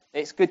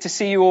It's good to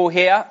see you all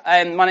here.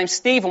 My name's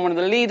Steve. I'm one of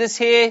the leaders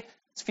here.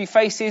 There's a few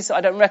faces I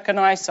don't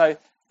recognise, so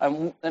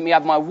let me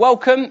have my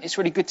welcome. It's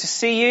really good to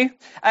see you.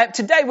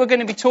 Today we're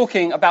going to be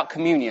talking about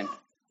communion.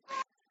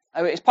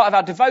 It's part of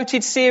our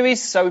Devoted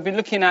series, so we've been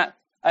looking at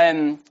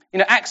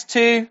Acts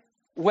 2,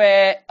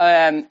 where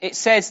it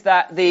says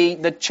that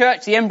the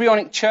church, the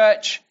embryonic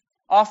church,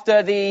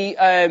 after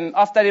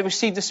they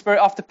received the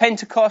Spirit after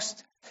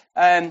Pentecost,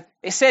 it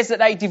says that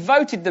they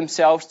devoted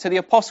themselves to the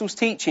apostles'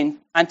 teaching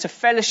and to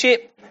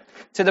fellowship,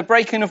 to the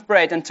breaking of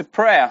bread and to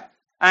prayer.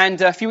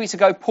 And a few weeks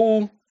ago,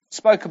 Paul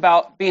spoke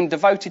about being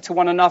devoted to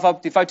one another,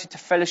 devoted to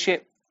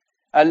fellowship.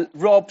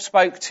 Rob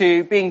spoke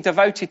to being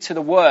devoted to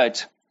the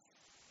word,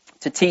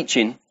 to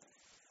teaching.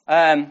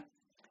 And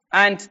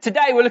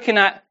today we're looking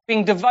at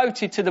being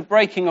devoted to the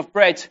breaking of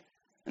bread.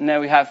 And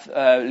there we have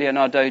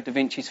Leonardo da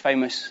Vinci's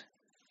famous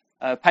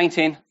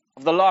painting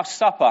of the Last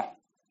Supper.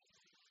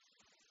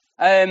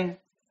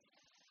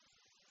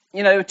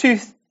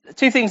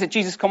 Two things that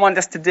Jesus commanded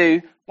us to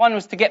do. One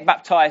was to get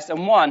baptized,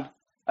 and one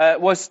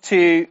was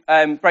to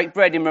break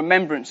bread in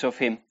remembrance of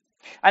him.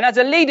 And as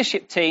a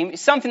leadership team,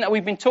 it's something that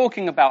we've been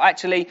talking about,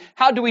 actually.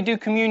 How do we do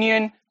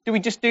communion? Do we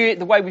just do it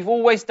the way we've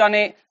always done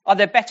it? Are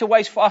there better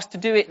ways for us to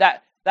do it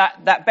that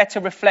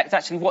better reflect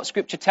actually what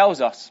Scripture tells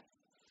us?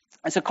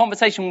 It's a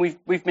conversation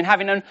we've been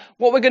having, and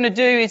what we're going to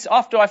do is,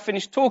 after I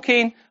finish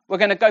talking, we're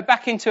going to go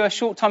back into a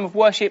short time of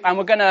worship, and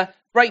we're going to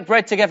break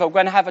bread together. We're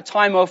going to have a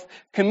time of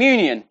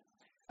communion.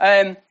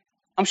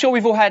 I'm sure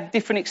we've all had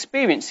different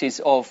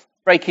experiences of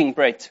breaking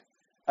bread.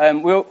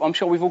 I'm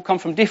sure we've all come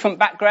from different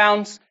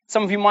backgrounds.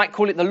 Some of you might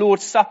call it the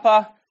Lord's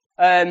Supper,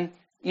 as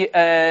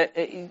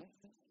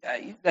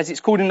it's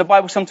called in the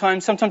Bible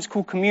sometimes. Sometimes it's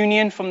called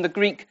communion, from the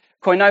Greek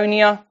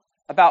koinonia,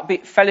 about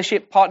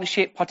fellowship,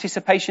 partnership,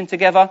 participation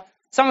together.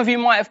 Some of you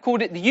might have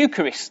called it the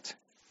Eucharist.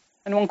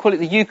 Anyone call it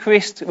the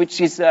Eucharist,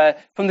 which is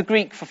from the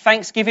Greek for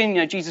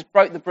thanksgiving. Jesus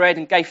broke the bread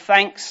and gave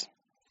thanks.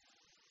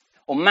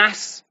 Or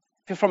Mass,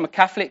 if you're from a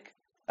Catholic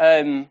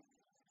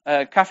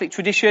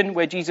tradition,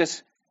 where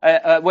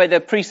where the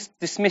priests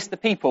dismiss the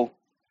people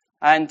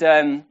and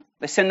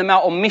they send them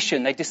out on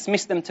mission. They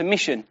dismiss them to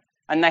mission,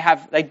 and they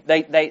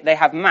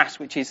have Mass,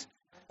 which is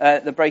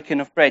the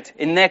breaking of bread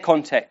in their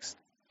context.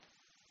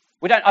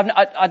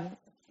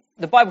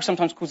 The Bible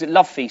sometimes calls it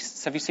love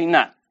feasts. Have you seen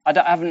that? I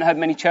haven't heard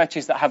many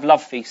churches that have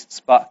love feasts,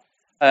 but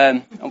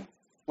we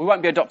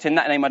won't be adopting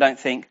that name, I don't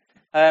think.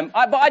 But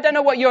I don't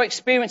know what your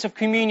experience of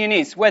communion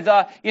is,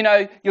 whether,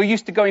 you're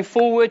used to going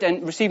forward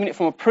and receiving it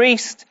from a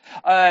priest,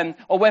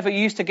 or whether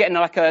you're used to getting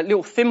like a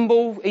little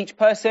thimble, each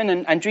person,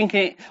 and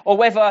drinking it, or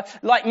whether,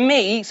 like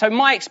me, so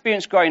my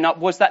experience growing up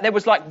was that there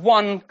was like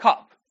one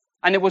cup,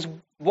 and there was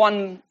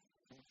one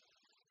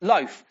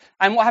loaf.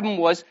 And what happened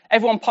was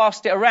everyone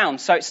passed it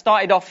around. So it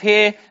started off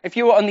here. If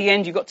you were on the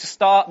end, you got to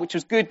start, which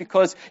was good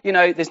because,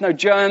 there's no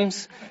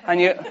germs.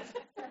 And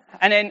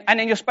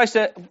then you're supposed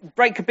to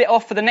break a bit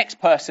off for the next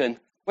person,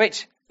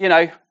 which,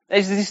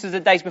 this is the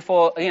days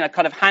before,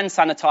 kind of hand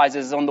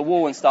sanitizers on the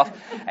wall and stuff.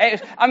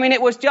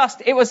 It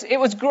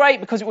was great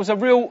because it was a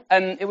real,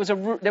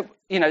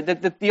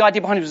 the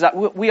idea behind it was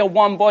that we are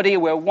one body,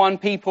 we're one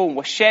people, and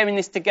we're sharing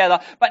this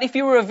together. But if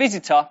you were a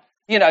visitor,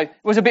 it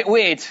was a bit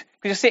weird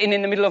because you're sitting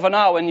in the middle of an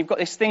aisle and you've got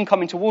this thing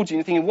coming towards you and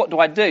you're thinking, what do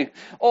I do?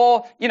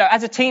 Or,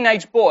 as a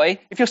teenage boy,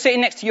 if you're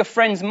sitting next to your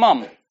friend's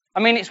mum,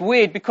 it's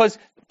weird because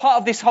part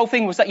of this whole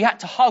thing was that you had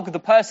to hug the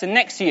person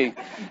next to you.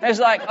 And it was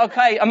like,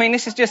 okay,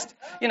 this is just,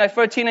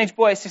 for a teenage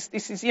boy,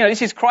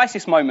 this is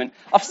crisis moment.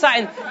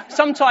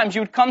 Sometimes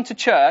you would come to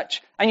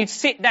church and you'd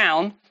sit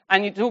down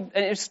and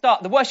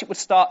the worship would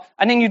start,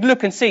 and then you'd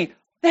look and see,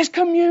 there's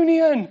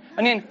communion.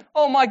 And then,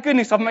 oh my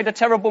goodness, I've made a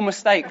terrible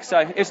mistake. So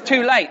it's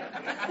too late.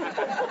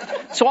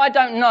 So I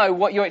don't know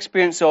what your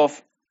experience of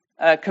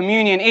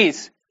communion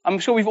is. I'm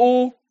sure we've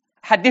all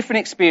had different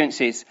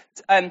experiences.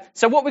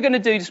 So what we're going to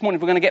do this morning,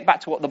 we're going to get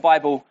back to what the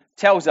Bible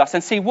tells us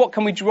and see what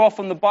can we draw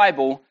from the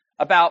Bible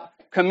about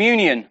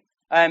communion,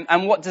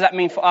 and what does that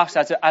mean for us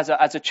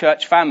as a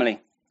church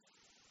family.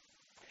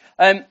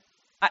 One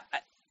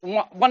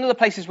of the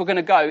places we're going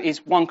to go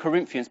is 1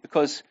 Corinthians,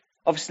 because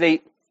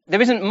obviously there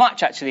isn't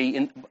much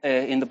actually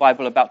in the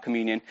Bible about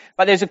communion,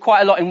 but there's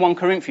quite a lot in 1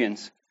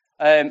 Corinthians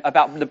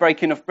about the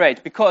breaking of bread,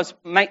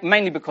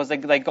 mainly because they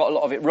got a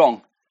lot of it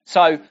wrong.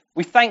 So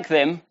we thank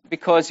them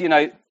because,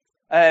 we're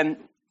going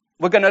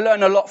to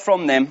learn a lot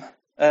from them,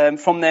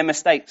 from their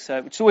mistakes.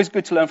 It's always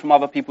good to learn from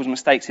other people's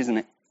mistakes, isn't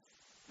it?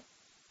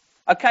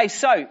 Okay,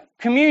 so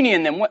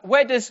communion then.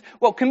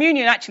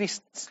 Communion actually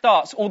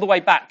starts all the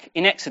way back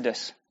in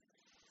Exodus.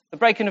 The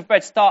breaking of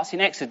bread starts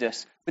in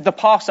Exodus with the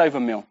Passover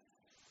meal.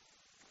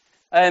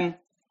 And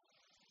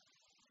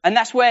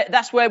that's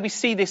where we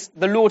see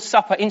the Lord's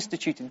Supper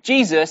instituted.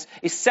 Jesus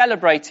is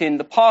celebrating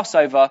the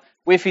Passover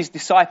with his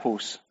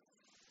disciples.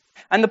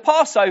 And the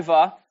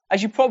Passover,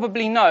 as you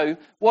probably know,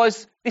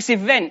 was this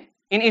event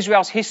in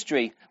Israel's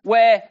history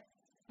where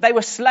they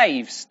were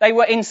slaves. They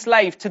were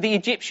enslaved to the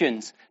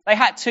Egyptians. They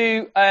had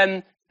to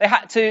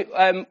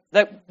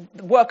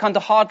work under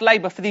hard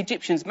labor for the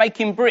Egyptians,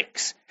 making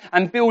bricks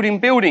and building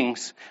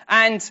buildings.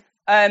 And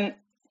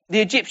the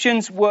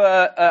Egyptians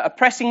were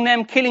oppressing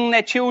them, killing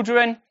their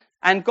children,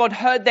 and God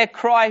heard their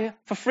cry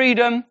for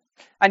freedom,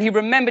 and he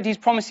remembered his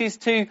promises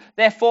to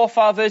their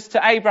forefathers,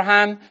 to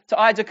Abraham, to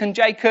Isaac and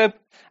Jacob,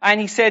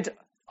 and he said,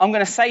 I'm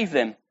going to save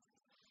them.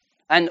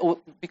 And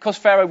because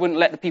Pharaoh wouldn't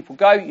let the people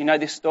go, you know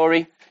this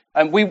story,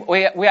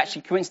 we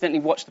actually coincidentally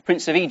watched The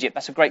Prince of Egypt.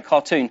 That's a great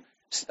cartoon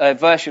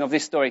version of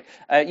this story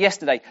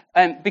yesterday.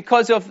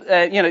 Because of,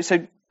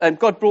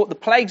 God brought the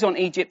plagues on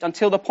Egypt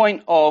until the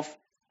point of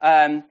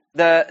until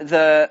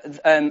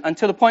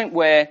the point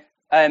where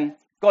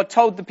God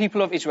told the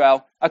people of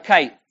Israel,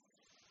 okay,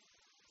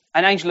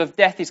 an angel of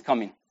death is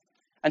coming.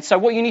 And so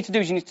what you need to do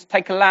is you need to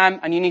take a lamb,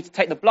 and you need to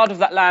take the blood of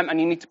that lamb, and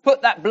you need to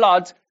put that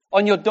blood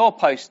on your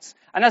doorposts.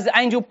 And as the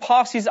angel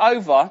passes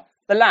over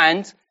the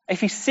land, if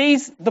he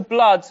sees the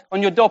blood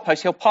on your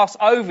doorpost, he'll pass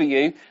over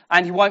you,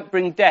 and he won't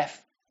bring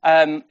death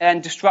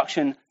and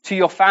destruction to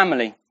your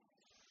family.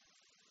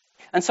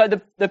 And so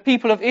the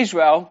people of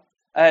Israel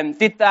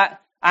did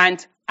that,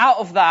 and out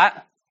of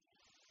that,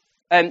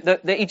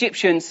 the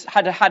Egyptians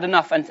had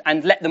enough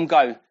and let them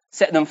go,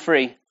 set them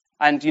free.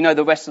 And you know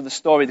the rest of the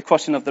story, the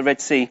crossing of the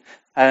Red Sea,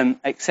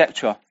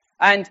 etc.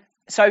 And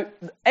so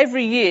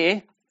every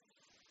year,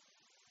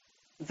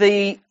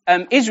 the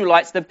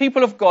Israelites, the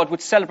people of God,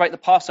 would celebrate the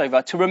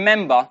Passover to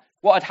remember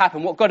what had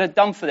happened, what God had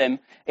done for them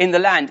in the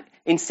land,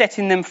 in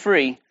setting them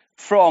free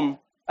from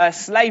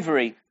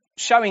slavery,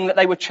 showing that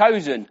they were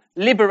chosen,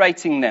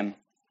 liberating them,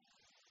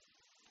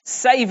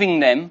 saving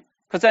them,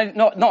 because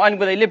not only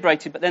were they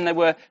liberated, but then they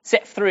were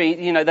set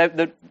free. You know,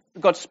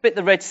 God split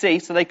the Red Sea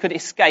so they could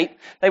escape.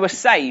 They were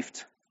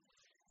saved,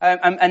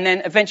 and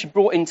then eventually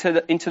brought into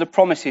the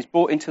promises,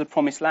 brought into the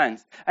promised land.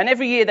 And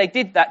every year they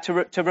did that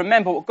to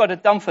remember what God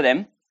had done for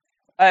them,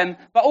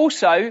 but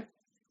also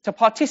to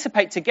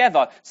participate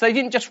together. So they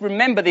didn't just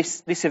remember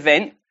this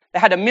event. They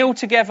had a meal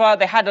together.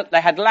 They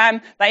had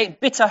lamb. They ate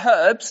bitter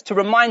herbs to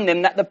remind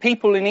them that the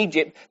people in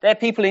Egypt, their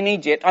people in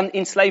Egypt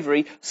in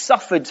slavery,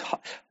 suffered.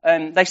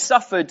 They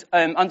suffered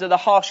under the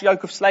harsh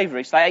yoke of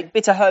slavery. So they ate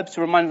bitter herbs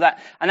to remind them of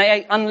that, and they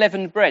ate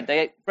unleavened bread. They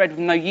ate bread with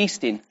no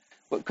yeast in,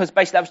 because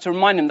basically that was to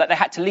remind them that they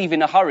had to leave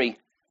in a hurry.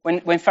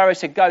 When Pharaoh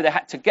said go, they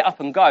had to get up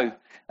and go,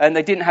 and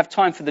they didn't have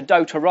time for the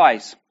dough to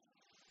rise.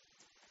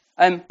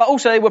 But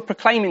also they were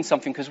proclaiming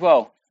something as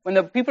well. When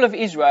the people of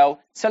Israel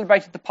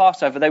celebrated the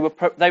Passover, they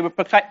were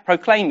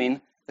proclaiming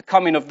the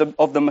coming of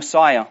the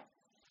Messiah,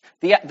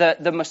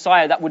 the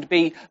Messiah that would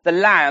be the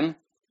Lamb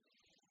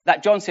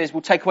that John says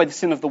will take away the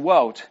sin of the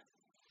world.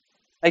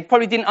 They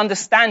probably didn't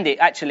understand it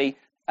actually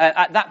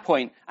at that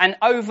point. And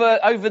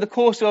over the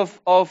course of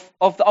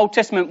the Old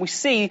Testament, we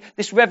see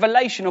this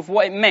revelation of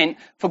what it meant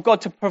for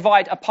God to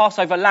provide a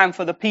Passover lamb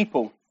for the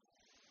people.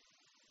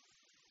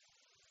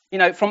 You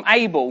know, from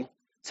Abel.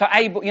 So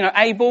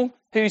Abel,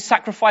 whose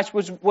sacrifice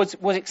was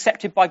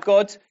accepted by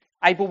God.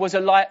 Abel was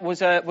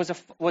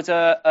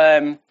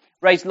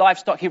raised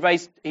livestock. He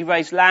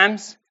raised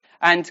lambs,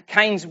 and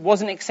Cain's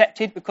wasn't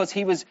accepted because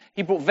he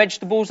brought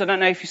vegetables. I don't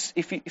know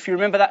if you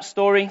remember that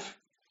story.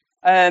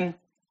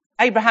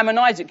 Abraham and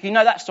Isaac, you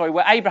know that story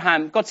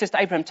where God says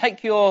to Abraham,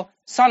 take your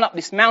son up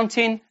this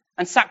mountain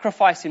and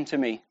sacrifice him to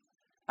me.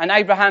 And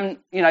Abraham,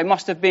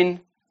 must have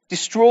been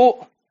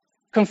distraught,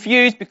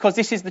 confused, because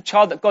this is the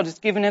child that God has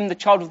given him, the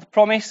child of the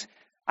promise.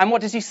 And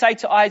what does he say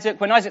to Isaac?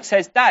 When Isaac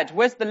says, Dad,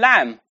 where's the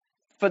lamb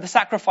for the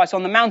sacrifice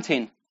on the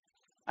mountain?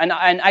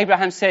 And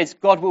Abraham says,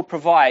 God will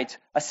provide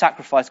a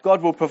sacrifice.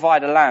 God will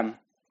provide a lamb.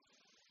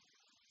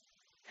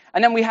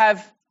 And then we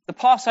have the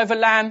Passover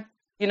lamb,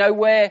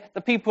 where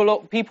the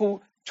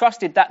people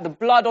trusted that the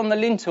blood on the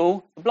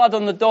lintel, the blood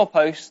on the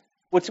doorpost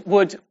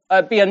would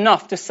be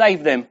enough to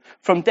save them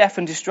from death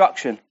and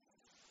destruction.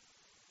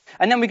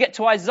 And then we get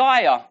to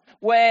Isaiah,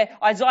 where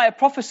Isaiah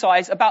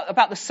prophesies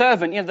about the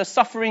servant, the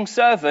suffering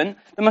servant,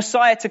 the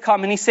Messiah to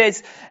come. And he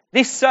says,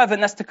 this servant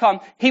that's to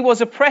come, he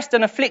was oppressed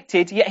and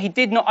afflicted, yet he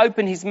did not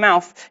open his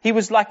mouth. He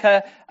was like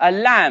a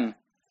lamb,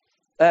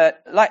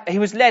 he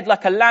was led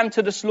like a lamb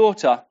to the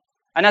slaughter.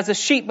 And as a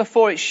sheep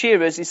before its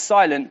shearers is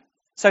silent,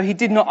 so he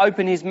did not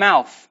open his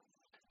mouth.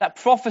 That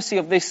prophecy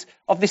of this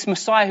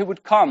Messiah who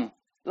would come,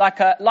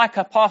 like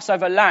a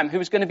Passover lamb who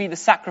was going to be the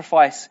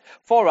sacrifice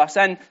for us.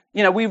 And,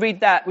 we read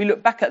that, we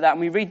look back at that and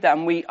we read that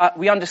and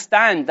we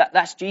understand that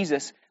that's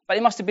Jesus. But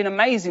it must have been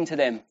amazing to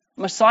them.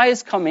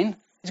 Messiah's coming,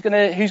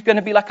 who's going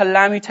to be like a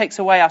lamb who takes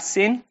away our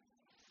sin.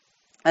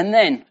 And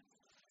then,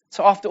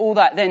 so after all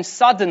that, then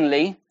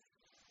suddenly,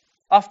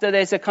 after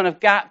there's a kind of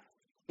gap,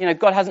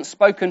 God hasn't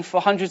spoken for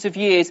hundreds of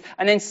years,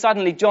 and then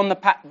suddenly John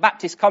the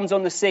Baptist comes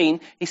on the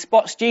scene, he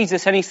spots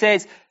Jesus and he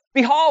says,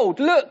 behold,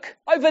 look,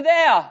 over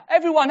there.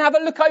 Everyone have a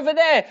look over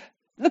there.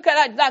 Look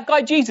at that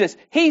guy Jesus.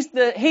 He's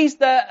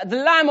the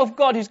Lamb of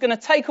God who's going to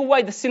take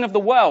away the sin of the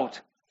world.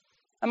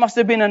 That must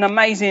have been an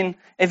amazing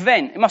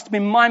event. It must have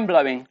been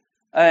mind-blowing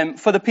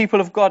for the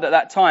people of God at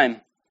that time.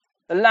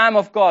 The Lamb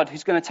of God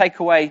who's going to take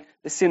away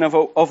the sin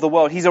of the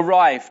world. He's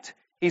arrived.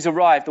 He's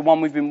arrived, the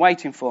one we've been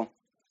waiting for.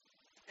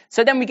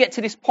 So then we get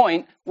to this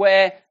point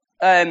where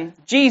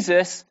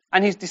Jesus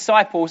and his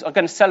disciples are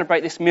going to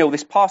celebrate this meal,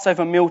 this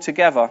Passover meal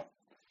together.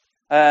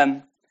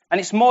 And And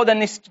it's more than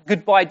this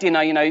goodbye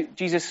dinner.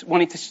 Jesus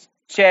wanted to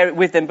share it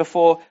with them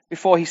before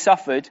he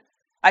suffered.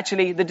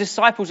 Actually, the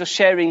disciples are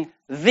sharing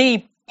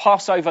the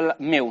Passover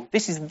meal.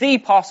 This is the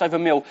Passover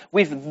meal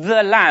with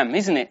the lamb,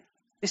 isn't it?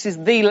 This is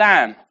the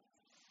lamb.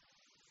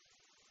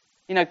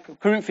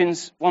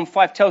 Corinthians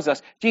 1:5 tells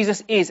us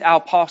Jesus is our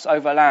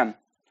Passover lamb.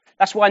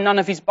 That's why none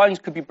of his bones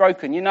could be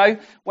broken.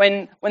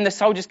 When the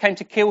soldiers came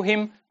to kill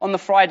him on the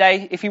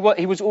Friday, if he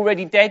was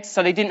already dead,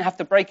 so they didn't have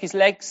to break his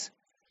legs.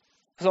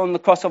 Because on the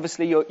cross,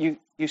 obviously,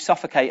 you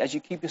suffocate as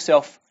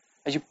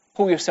you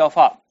pull yourself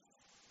up.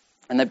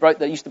 And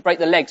they used to break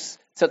the legs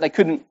so that they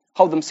couldn't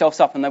hold themselves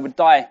up and they would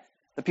die.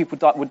 The people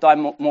would die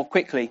more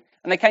quickly.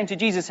 And they came to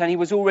Jesus and he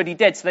was already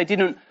dead, so they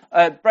didn't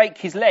break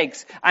his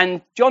legs.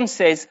 And John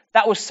says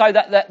that was so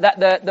that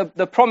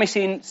the promise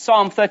in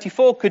Psalm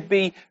 34 could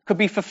be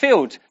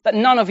fulfilled, that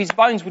none of his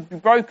bones would be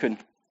broken.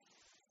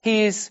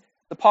 He is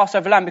the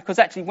Passover lamb, because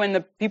actually when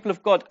the people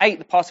of God ate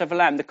the Passover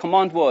lamb, the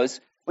command was,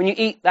 when you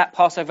eat that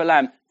Passover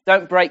lamb,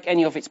 don't break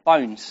any of its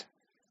bones.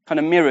 Kind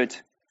of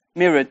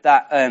mirrored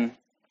that.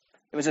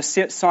 It was a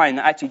sign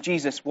that actually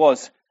Jesus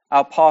was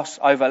our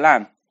Passover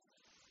lamb.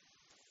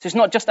 So it's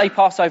not just a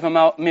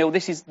Passover meal.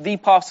 This is the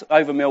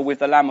Passover meal with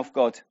the Lamb of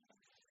God.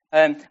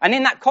 And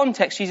in that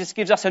context, Jesus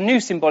gives us a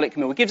new symbolic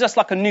meal. He gives us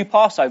like a new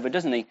Passover,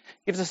 doesn't he? He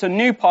gives us a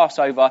new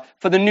Passover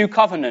for the new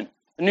covenant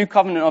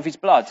of his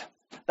blood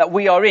that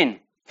we are in.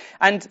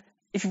 And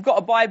if you've got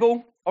a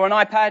Bible or an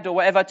iPad or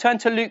whatever, turn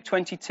to Luke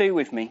 22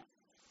 with me.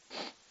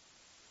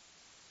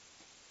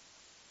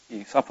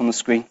 It's up on the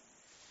screen.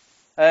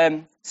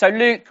 So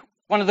Luke,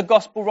 one of the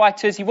gospel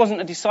writers, he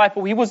wasn't a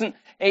disciple. He wasn't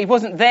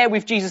there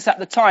with Jesus at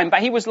the time,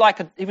 but he was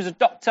a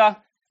doctor,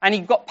 and he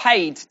got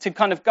paid to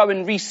kind of go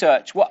and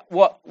research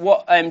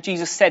what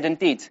Jesus said and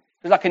did. He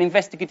was like an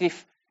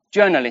investigative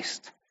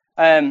journalist,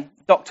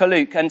 Dr.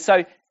 Luke.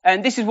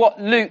 And this is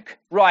what Luke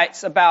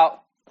writes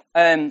about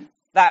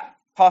that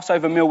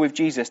Passover meal with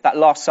Jesus, that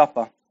Last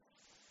Supper.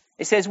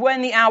 It says,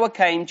 when the hour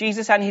came,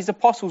 Jesus and his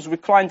apostles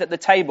reclined at the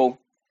table,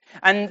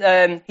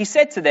 and he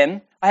said to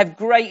them, I've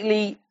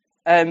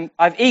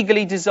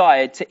eagerly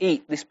desired to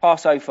eat this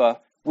Passover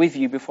with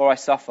you before I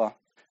suffer.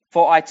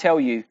 For I tell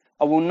you,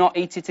 I will not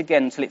eat it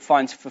again until it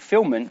finds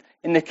fulfillment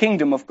in the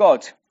kingdom of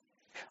God.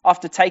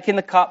 After taking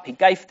the cup, he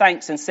gave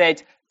thanks and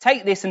said,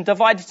 take this and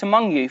divide it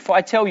among you. For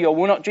I tell you, I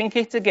will not drink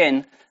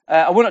again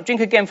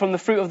from the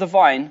fruit of the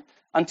vine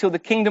until the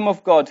kingdom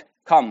of God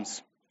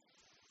comes.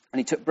 And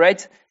he took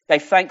bread,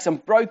 gave thanks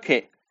and broke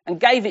it and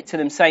gave it to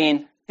them,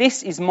 saying,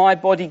 this is my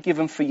body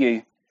given for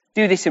you.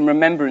 Do this in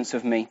remembrance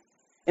of me.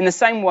 In the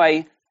same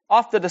way,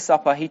 after the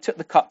supper, he took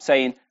the cup,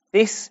 saying,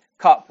 this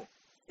cup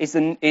is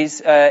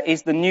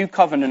the new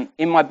covenant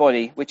in my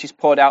body, which is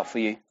poured out for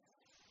you.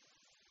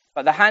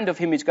 But the hand of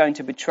him who's going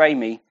to betray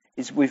me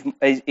is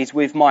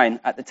with mine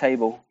at the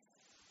table.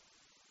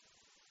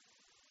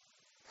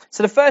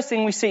 So the first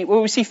thing we see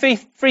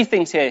three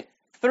things here.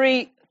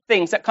 Three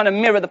things that kind of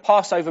mirror the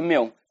Passover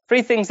meal.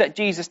 Three things that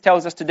Jesus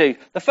tells us to do.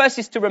 The first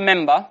is to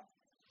remember.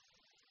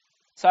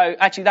 So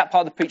actually that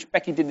part of the preach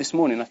Becky did this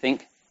morning, I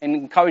think, in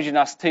encouraging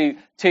us to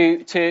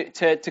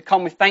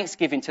come with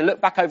thanksgiving, to look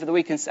back over the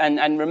week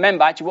and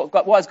remember actually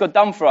what has God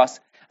done for us,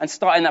 and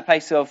start in that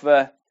place of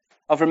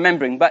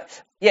remembering.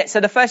 But yeah, so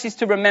the first is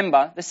to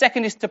remember. The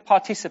second is to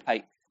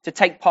participate, to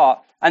take part.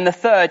 And the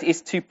third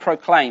is to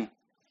proclaim.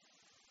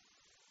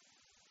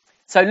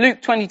 So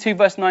Luke 22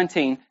 verse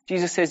 19,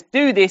 Jesus says,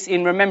 do this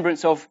in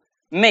remembrance of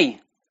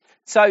me.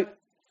 So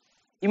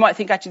you might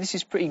think actually this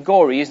is pretty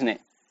gory, isn't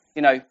it?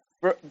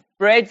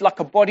 Bread like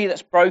a body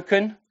that's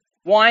broken,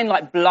 wine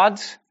like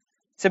blood.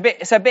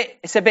 It's a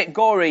bit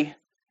gory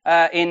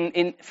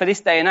for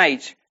this day and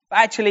age. But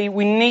actually,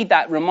 we need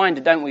that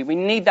reminder, don't we? We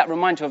need that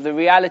reminder of the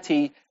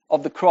reality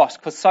of the cross,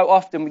 because so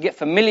often we get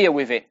familiar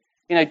with it.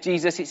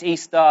 Jesus, it's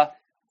Easter.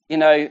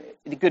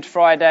 Good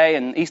Friday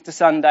and Easter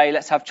Sunday.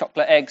 Let's have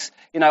chocolate eggs.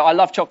 I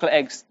love chocolate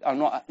eggs. I'm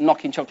not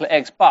knocking chocolate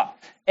eggs, but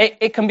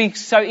it can be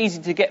so easy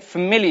to get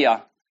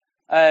familiar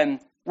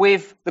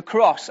with the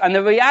cross and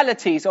the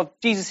realities of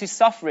Jesus'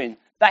 suffering,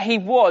 that he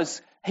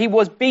was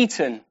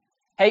beaten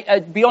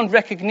beyond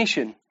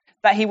recognition,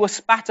 that he was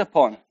spat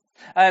upon,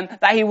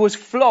 that he was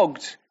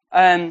flogged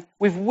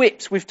with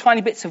whips, with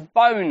tiny bits of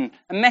bone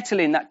and metal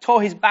in that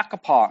tore his back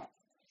apart,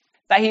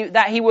 that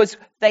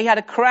he had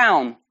a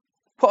crown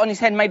put on his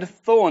head made of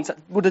thorns that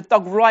would have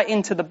dug right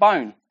into the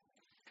bone,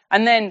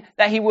 and then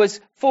that he was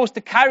forced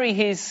to carry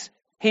his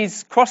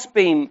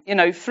crossbeam,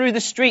 through the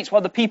streets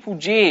while the people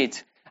jeered.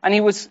 And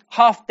he was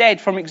half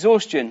dead from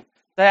exhaustion.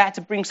 They had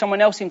to bring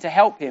someone else in to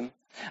help him.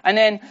 And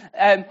then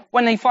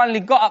when he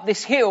finally got up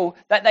this hill,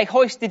 that they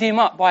hoisted him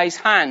up by his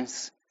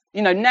hands,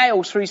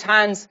 nails through his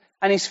hands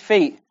and his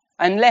feet,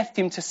 and left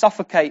him to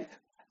suffocate,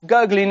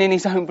 gurgling in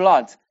his own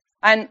blood.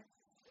 And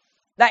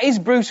that is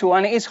brutal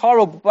and it is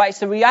horrible, but it's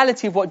the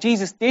reality of what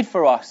Jesus did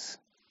for us.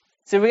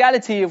 It's the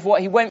reality of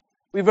what he went.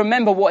 We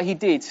remember what he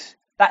did,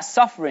 that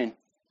suffering.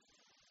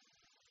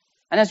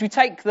 And as we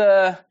take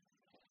the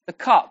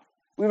cup,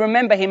 we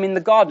remember him in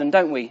the garden,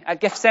 don't we? At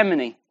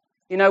Gethsemane.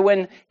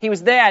 When he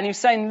was there and he was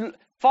saying,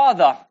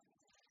 Father,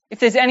 If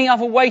there's any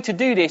other way to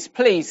do this,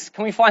 please,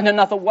 can we find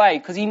another way?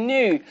 Because he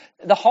knew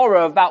the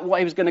horror about what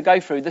he was going to go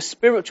through, the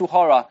spiritual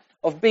horror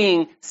of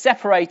being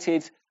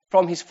separated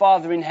from his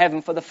Father in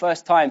heaven for the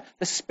first time,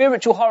 the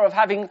spiritual horror of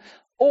having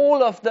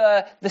all of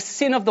the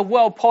sin of the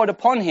world poured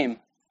upon him.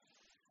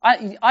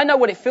 I know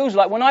what it feels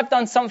like when I've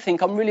done something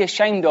I'm really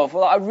ashamed of,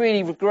 or I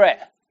really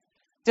regret.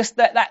 Just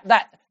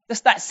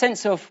that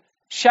sense of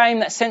shame,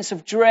 that sense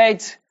of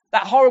dread,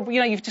 that horrible,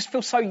 you just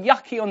feel so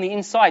yucky on the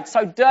inside,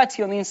 so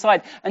dirty on the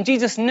inside. And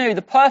Jesus knew,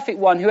 the perfect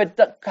one who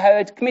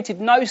had committed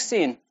no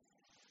sin,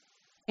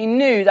 he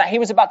knew that he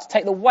was about to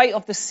take the weight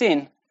of the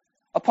sin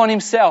upon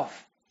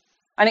himself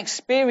and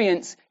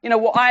experience,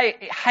 what I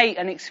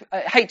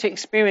hate to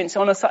experience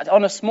on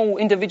a small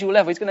individual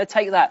level. He's going to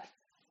take that,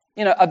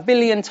 1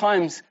 billion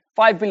times,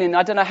 5 billion,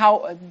 I don't know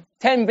how,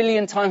 10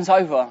 billion times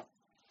over.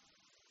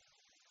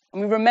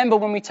 And we remember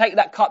when we take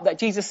that cup that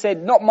Jesus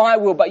said, not my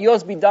will, but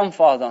yours be done,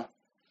 Father.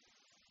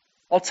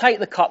 I'll take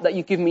the cup that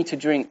you give me to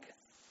drink,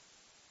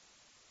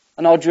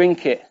 and I'll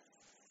drink it.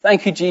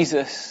 Thank you,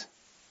 Jesus.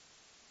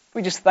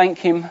 We just thank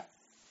him.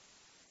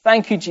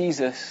 Thank you,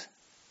 Jesus.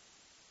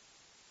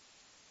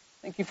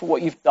 Thank you for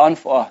what you've done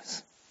for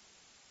us.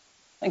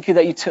 Thank you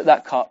that you took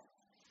that cup.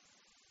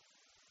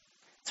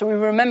 So we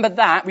remember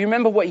that. We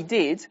remember what he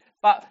did.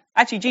 But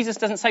actually, Jesus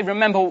doesn't say,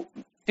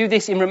 do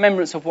this in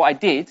remembrance of what I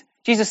did.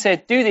 Jesus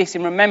said, do this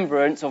in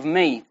remembrance of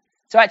me.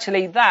 So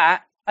actually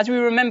as we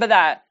remember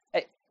that,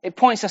 it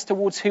points us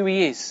towards who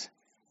he is.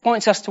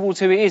 Points us towards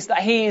who he is, that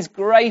he is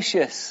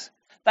gracious,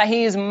 that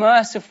he is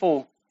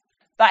merciful,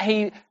 that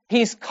he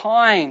is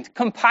kind,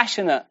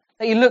 compassionate,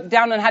 that he looked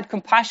down and had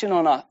compassion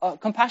on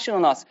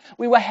us.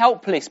 We were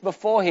helpless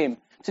before him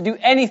to do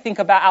anything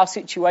about our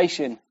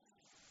situation.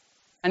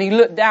 And he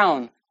looked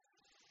down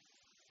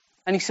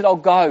and he said, I'll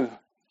go,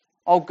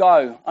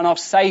 and I'll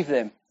save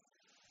them.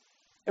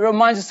 It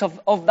reminds us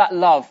of that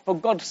love. For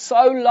God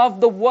so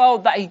loved the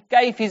world that he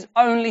gave his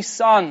only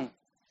son.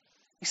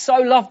 He so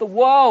loved the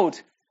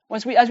world.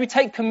 As we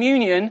take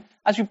communion,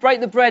 as we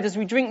break the bread, as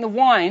we drink the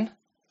wine,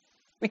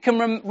 we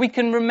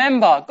can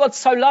remember God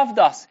so loved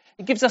us.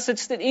 It gives us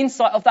just an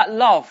insight of that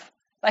love,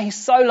 that he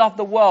so loved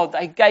the world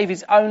that he gave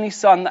his only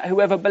son, that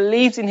whoever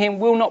believes in him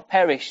will not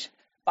perish,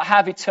 but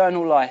have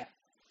eternal life.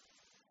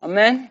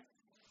 Amen?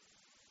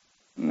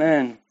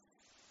 Amen.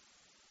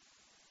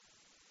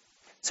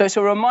 So it's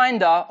a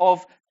reminder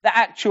of the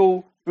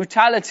actual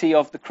brutality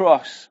of the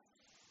cross.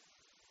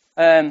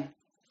 And,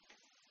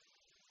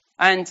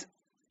 as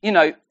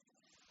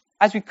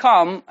we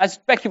come, as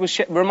Becky was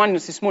reminding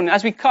us this morning,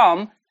 as we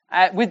come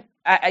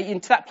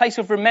into that place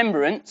of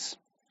remembrance,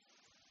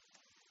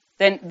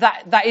 then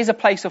that is a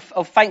place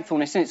of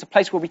thankfulness, and it's a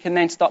place where we can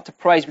then start to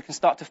praise, we can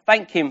start to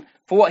thank him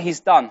for what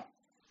he's done.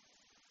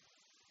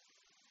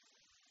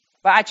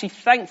 But actually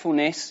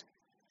thankfulness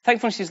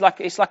is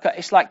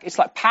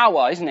like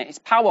power, isn't it? It's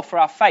power for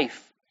our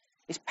faith.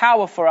 It's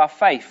power for our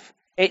faith.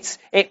 It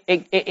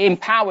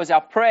empowers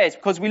our prayers,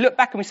 because we look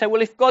back and we say,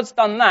 well, if God's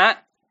done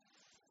that,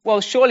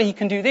 well, surely he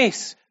can do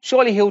this.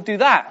 Surely he'll do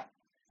that.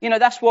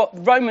 That's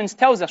what Romans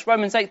tells us,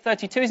 Romans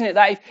 8:32, isn't it?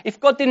 That if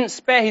God didn't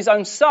spare his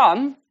own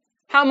son,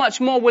 how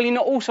much more will he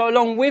not also,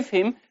 along with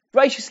him,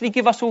 graciously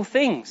give us all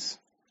things?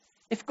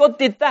 If God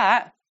did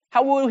that,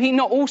 how will he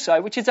not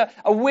also, which is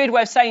a weird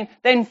way of saying,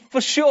 then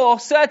for sure,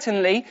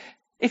 certainly,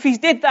 if he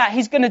did that,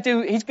 he's going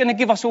to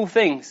give us all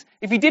things.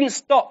 If he didn't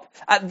stop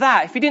at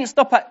that, if he didn't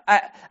stop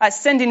at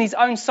sending his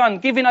own son,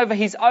 giving over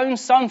his own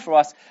son for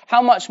us,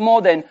 how much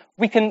more then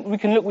we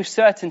can look with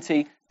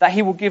certainty that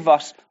he will give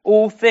us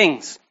all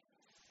things.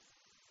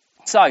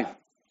 So,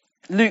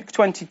 Luke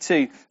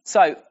 22.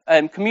 So,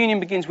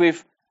 communion begins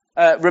with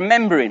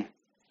remembering.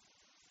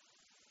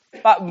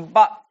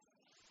 But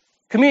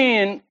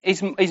communion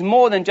is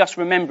more than just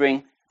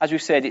remembering. As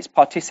we've said, it's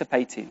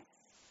participating.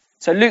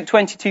 So Luke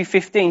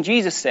 22:15,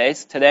 Jesus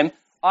says to them,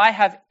 I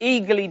have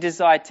eagerly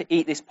desired to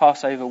eat this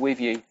Passover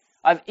with you.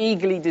 I've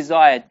eagerly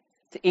desired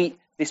to eat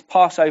this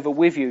Passover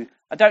with you.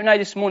 I don't know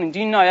this morning, do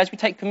you know, as we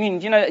take communion,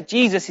 do you know that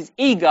Jesus is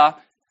eager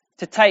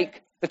to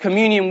take the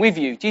communion with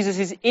you? Jesus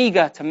is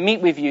eager to meet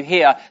with you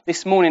here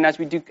this morning as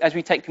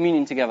we take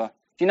communion together.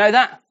 Do you know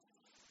that?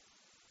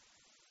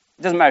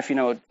 It doesn't matter if you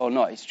know or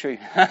not, it's true.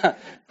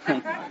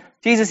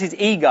 Jesus is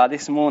eager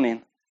this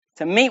morning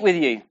to meet with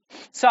you.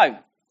 So,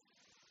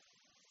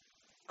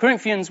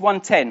 Corinthians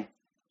 1:10.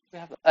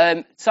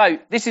 So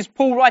this is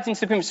Paul writing to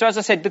the Corinthians. So as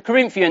I said, the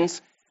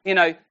Corinthians,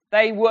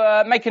 they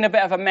were making a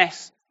bit of a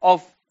mess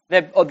of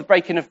the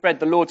breaking of bread,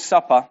 the Lord's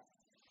Supper.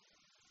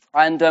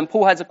 And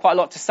Paul has quite a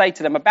lot to say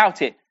to them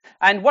about it.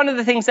 And one of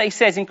the things that he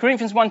says in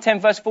Corinthians 1:10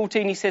 verse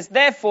 14, he says,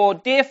 therefore,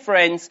 dear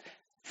friends,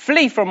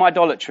 flee from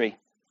idolatry.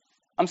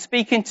 I'm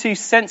speaking to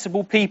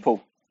sensible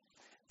people.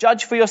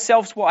 Judge for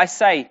yourselves what I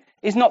say.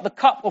 Is not the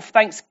cup of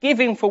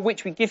thanksgiving for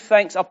which we give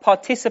thanks our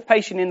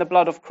participation in the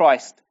blood of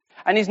Christ?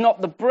 And is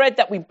not the bread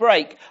that we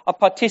break our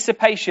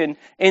participation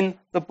in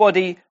the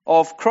body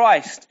of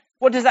Christ?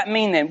 What does that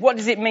mean then? What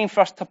does it mean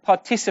for us to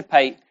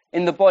participate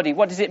in the body?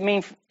 What does it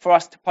mean for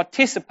us to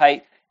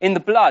participate in the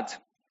blood?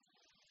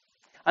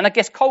 And I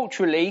guess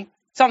culturally,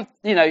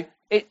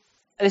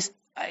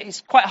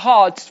 it's quite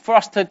hard for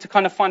us to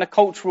kind of find a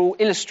cultural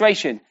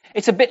illustration.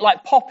 It's a bit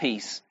like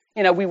poppies.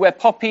 You know, we wear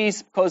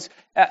poppies because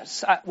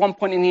at one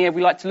point in the year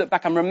we like to look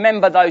back and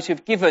remember those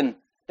who've given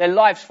their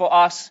lives for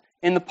us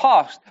in the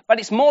past. But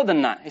it's more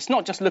than that. It's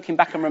not just looking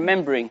back and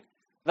remembering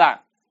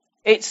that.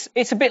 It's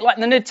a bit like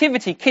the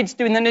nativity, kids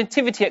doing the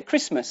nativity at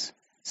Christmas.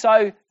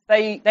 So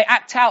they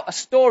act out a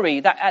story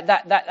that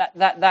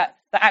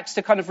acts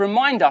to kind of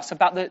remind us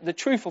about the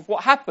truth of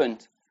what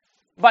happened.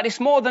 But it's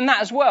more than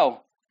that as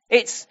well.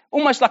 It's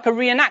almost like a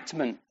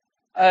reenactment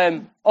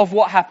of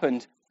what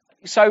happened.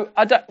 So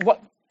a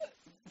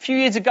few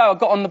years ago, I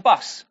got on the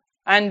bus,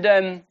 and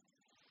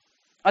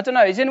I don't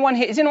know. Is anyone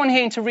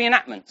here into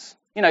reenactments?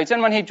 You know, is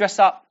anyone here dressed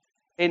up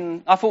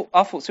in? I thought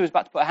Sue was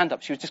about to put her hand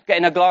up. She was just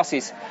getting her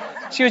glasses.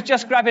 She was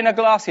just grabbing her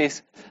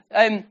glasses.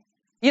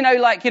 You know,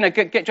 like, you know,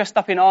 get dressed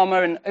up in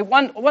armour. And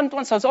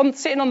once I was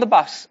sitting on the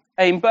bus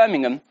in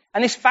Birmingham,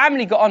 and this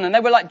family got on, and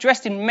they were like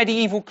dressed in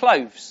medieval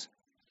clothes.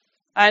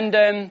 And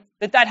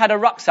the dad had a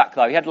rucksack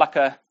though. He had like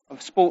a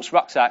sports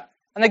rucksack,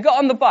 and they got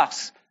on the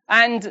bus.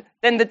 And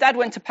then the dad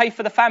went to pay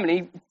for the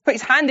family, put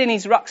his hand in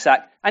his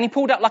rucksack, and he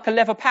pulled out like a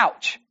leather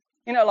pouch,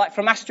 you know, like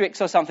from Asterix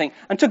or something,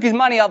 and took his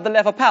money out of the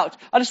leather pouch.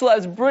 I just thought that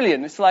was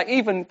brilliant. It's like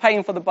even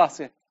paying for the bus.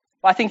 But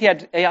I think he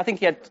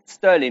had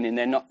sterling in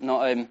there,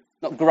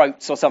 not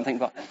groats or something.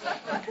 But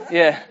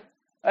yeah,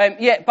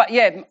 but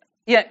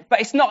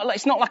it's not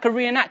like a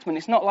reenactment.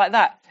 It's not like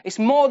that. It's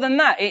more than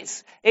that.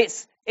 It's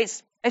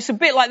a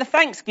bit like the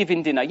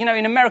Thanksgiving dinner. You know,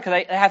 in America,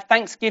 they have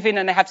Thanksgiving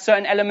and they have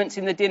certain elements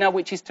in the dinner,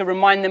 which is to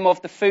remind them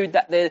of the food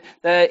that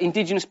the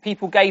indigenous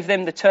people gave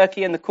them, the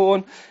turkey and the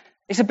corn.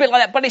 It's a bit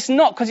like that, but it's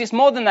not, because it's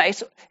more than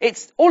that.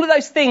 It's all of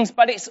those things,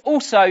 but it's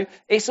also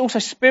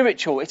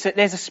spiritual.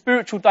 There's a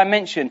spiritual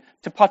dimension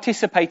to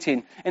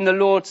participating in the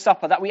Lord's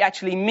Supper, that we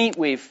actually meet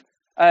with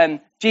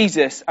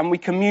Jesus and we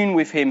commune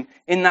with him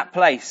in that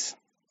place.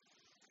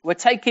 We're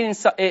taking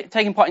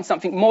part in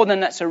something more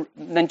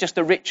than just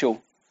a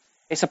ritual.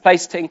 It's a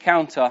place to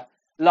encounter,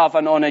 love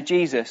and honour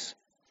Jesus.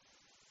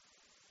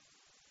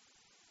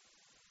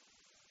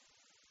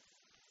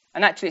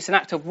 And actually it's an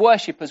act of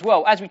worship as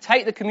well. As we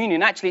take the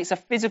communion, actually it's a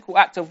physical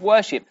act of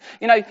worship.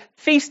 You know,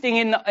 feasting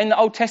in the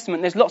Old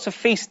Testament, there's lots of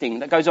feasting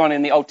that goes on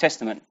in the Old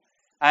Testament.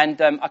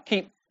 And I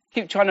keep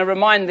trying to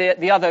remind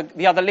the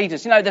other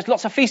leaders, you know, there's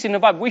lots of feasting in the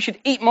Bible. We should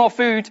eat more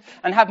food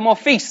and have more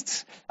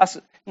feasts. That's,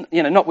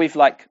 you know, not with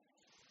like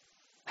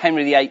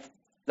Henry VIII,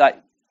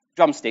 like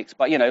drumsticks,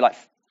 but, you know, like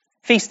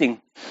feasting,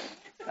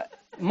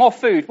 more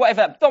food,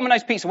 whatever,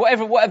 Domino's pizza,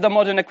 whatever the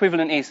modern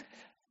equivalent is.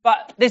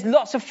 But there's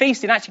lots of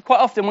feasting. Actually, quite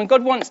often when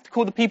God wants to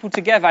call the people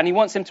together and he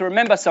wants them to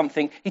remember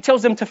something, he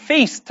tells them to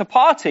feast, to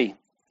party.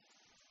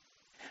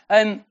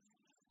 And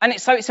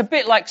it's a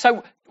bit like,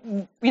 so,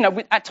 you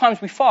know, at times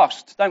we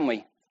fast, don't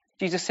we?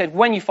 Jesus said,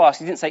 when you fast.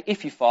 He didn't say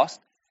if you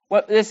fast.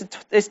 Well,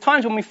 there's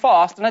times when we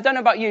fast, and I don't know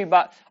about you,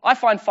 but I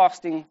find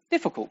fasting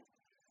difficult.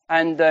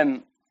 And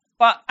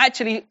but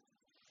actually,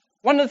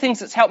 one of the things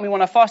that's helped me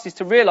when I fast is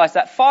to realize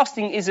that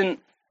fasting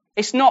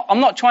I'm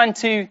not trying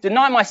to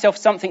deny myself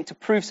something to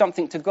prove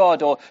something to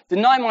God, or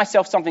deny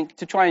myself something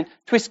to try and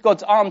twist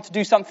God's arm to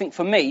do something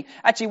for me.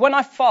 Actually, when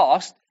I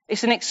fast,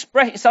 it's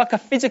like a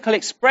physical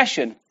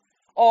expression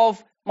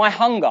of my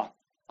hunger.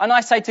 And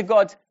I say to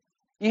God,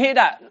 you hear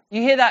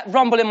that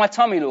rumble in my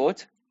tummy,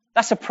 Lord?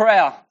 That's a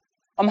prayer.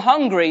 I'm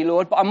hungry,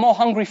 Lord, but I'm more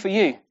hungry for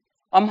you.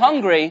 I'm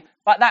hungry,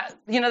 but that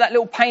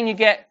little pain you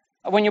get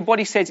when your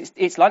body says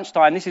it's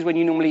lunchtime. This is when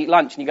you normally eat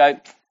lunch, and you go,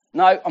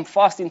 no, I'm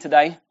fasting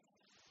today.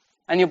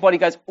 And your body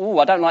goes, oh,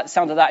 I don't like the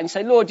sound of that. And you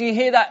say, Lord, do you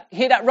hear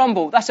that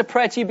rumble? That's a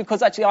prayer to you,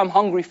 because actually I'm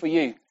hungry for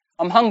you.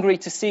 I'm hungry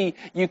to see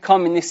you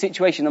come in this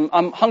situation.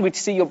 I'm hungry to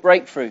see your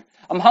breakthrough.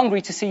 I'm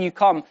hungry to see you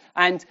come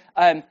and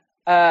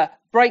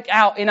break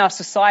out in our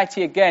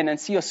society again and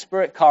see your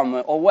spirit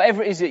come, or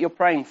whatever it is that you're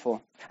praying for.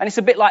 And it's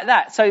a bit like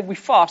that. So we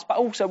fast, but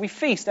also we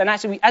feast. And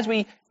actually, as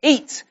we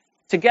eat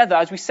together,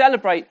 as we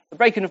celebrate the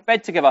breaking of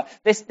bread together,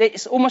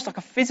 it's almost like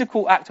a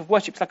physical act of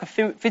worship. It's like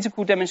a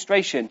physical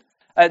demonstration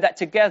that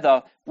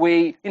together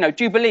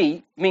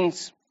Jubilee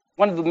means,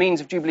 one of the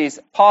means of Jubilee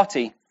is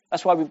party.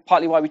 That's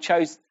partly why we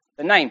chose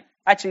the name.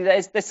 Actually,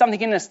 there's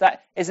something in us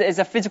that is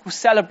a physical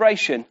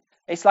celebration.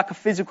 It's like a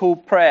physical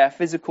prayer,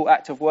 physical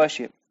act of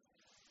worship.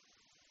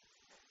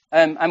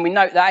 And we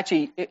note that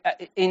actually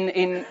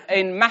in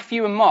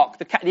Matthew and Mark,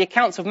 the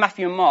accounts of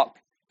Matthew and Mark,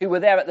 who were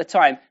there at the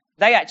time,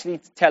 they actually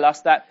tell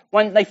us that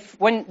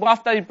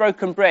after they'd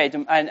broken bread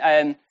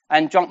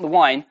and drunk the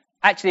wine,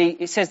 actually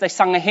it says they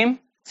sung a hymn.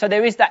 So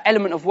there is that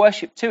element of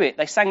worship to it.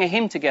 They sang a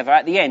hymn together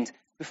at the end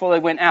before they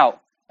went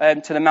out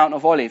to the Mount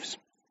of Olives.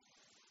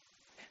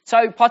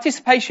 So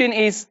participation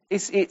is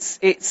a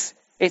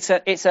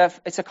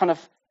kind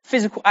of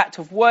physical act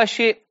of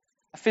worship,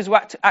 a physical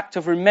act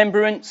of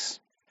remembrance.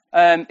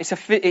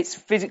 It's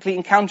physically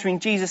encountering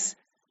Jesus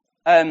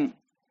as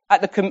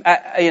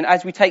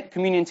we take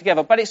communion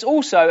together. But it's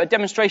also a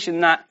demonstration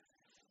that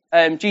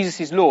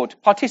Jesus is Lord.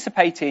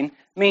 Participating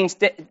means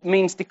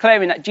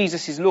declaring that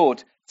Jesus is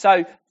Lord.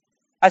 So,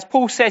 as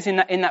Paul says in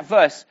that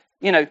verse,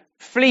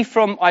 flee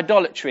from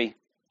idolatry.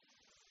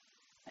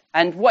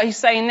 And what he's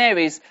saying there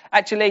is,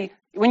 actually,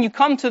 when you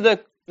come to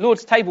the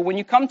Lord's table, when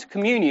you come to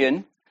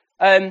communion,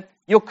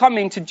 you're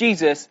coming to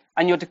Jesus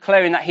and you're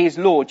declaring that he is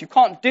Lord. You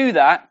can't do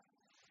that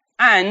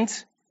and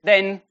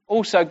then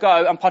also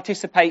go and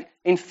participate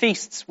in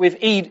feasts with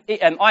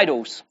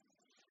idols.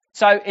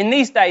 So in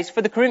these days,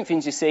 for the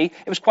Corinthians, you see,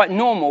 it was quite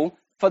normal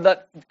for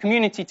the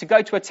community to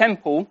go to a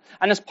temple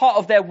and as part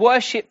of their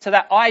worship to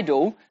that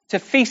idol, to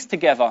feast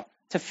together.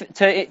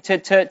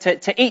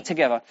 To eat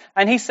together.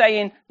 And he's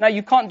saying, no,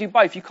 you can't do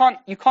both. You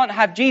can't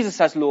have Jesus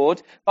as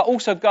Lord, but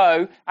also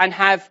go and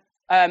have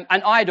an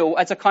idol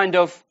as a kind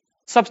of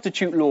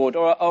substitute Lord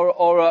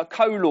or a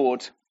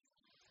co-Lord.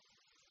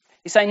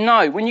 He's saying,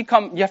 no, when you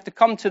come, you have to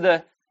come to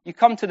the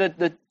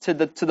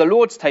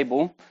Lord's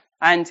table,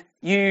 and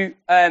you're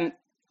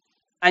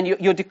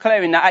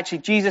declaring that actually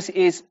Jesus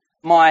is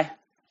my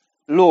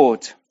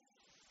Lord.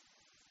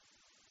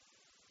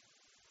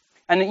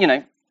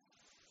 And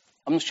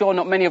I'm sure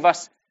not many of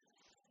us,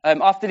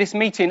 after this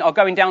meeting, are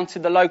going down to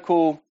the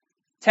local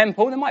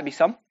temple. There might be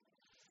some.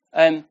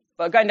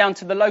 But going down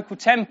to the local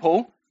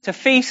temple to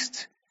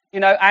feast,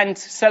 and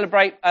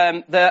celebrate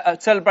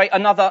celebrate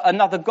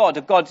another god,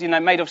 a god,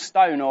 made of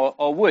stone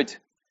or wood.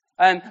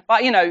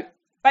 But,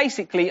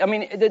 basically, I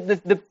mean,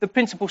 the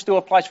principle still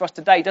applies for us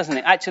today, doesn't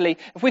it? Actually,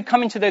 if we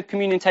come into the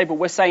communion table,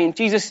 we're saying,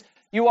 Jesus,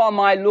 you are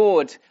my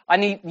Lord.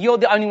 You're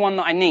the only one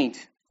that I need.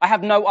 I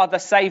have no other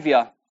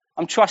saviour.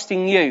 I'm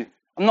trusting you.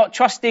 I'm not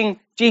trusting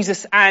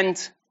Jesus and ...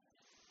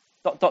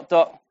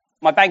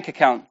 my bank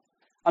account.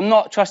 I'm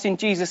not trusting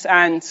Jesus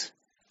and,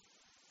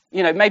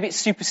 maybe it's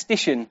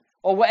superstition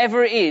or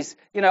whatever it is.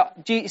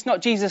 It's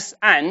not Jesus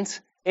and,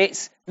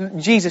 it's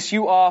Jesus,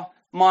 you are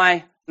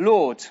my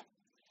Lord.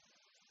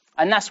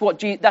 And that's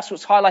what's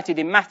highlighted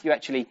in Matthew,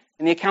 actually,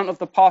 in the account of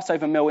the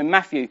Passover meal in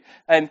Matthew.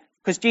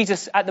 Because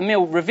Jesus at the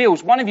meal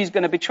reveals, one of you is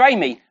going to betray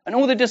me. And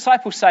all the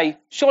disciples say,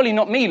 surely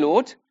not me,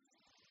 Lord.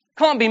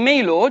 Can't be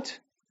me, Lord.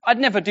 I'd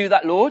never do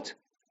that, Lord.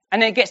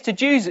 And then it gets to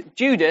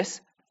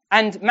Judas,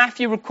 and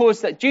Matthew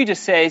records that Judas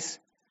says,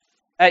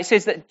 it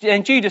says that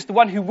and Judas, the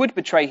one who would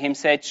betray him,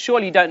 said,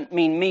 surely you don't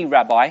mean me,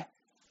 Rabbi.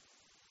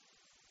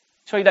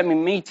 Surely you don't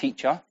mean me,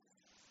 teacher.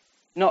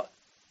 Not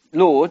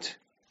Lord.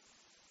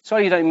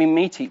 Surely you don't mean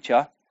me,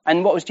 teacher.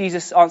 And what was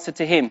Jesus' answer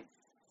to him?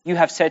 You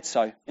have said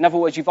so. In other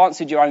words, you've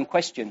answered your own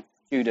question,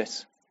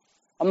 Judas.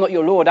 I'm not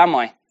your Lord, am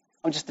I?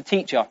 I'm just a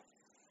teacher.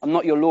 I'm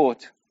not your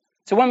Lord.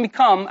 So when we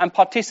come and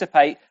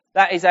participate,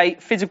 that is a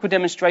physical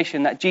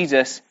demonstration that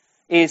Jesus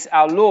is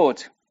our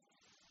Lord.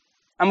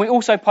 And we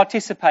also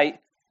participate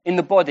in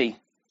the body.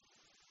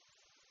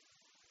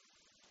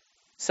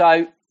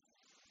 So,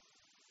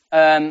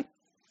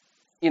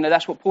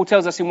 that's what Paul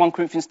tells us in 1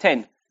 Corinthians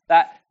 10,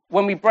 that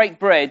when we break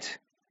bread,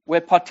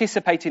 we're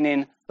participating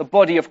in the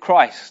body of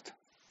Christ.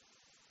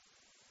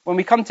 When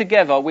we come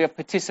together, we are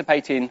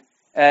participating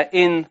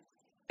in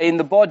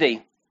the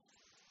body,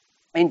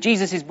 in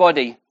Jesus'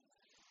 body.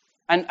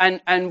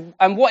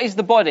 And what is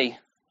the body?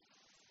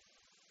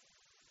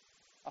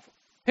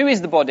 Who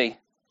is the body?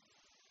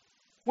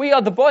 We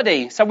are the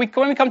body. So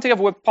when we come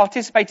together, we're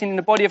participating in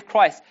the body of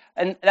Christ,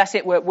 and that's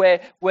it.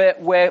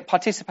 We're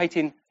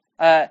participating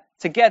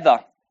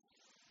together.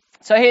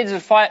 So here's a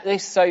fire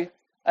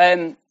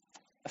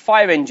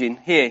engine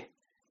here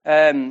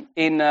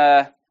in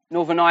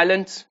Northern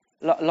Ireland,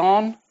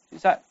 Larne.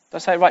 Did I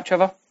say it right,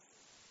 Trevor?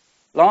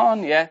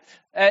 Larne, yeah.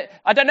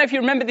 I don't know if you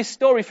remember this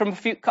story from I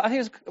think it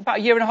was about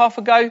a year and a half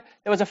ago.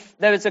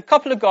 There was a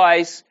couple of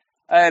guys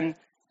who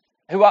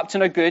were up to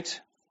no good.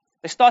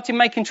 They started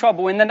making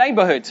trouble in the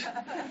neighbourhood.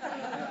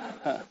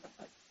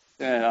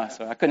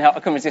 Sorry, I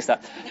couldn't resist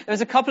that. There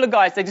was a couple of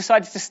guys, they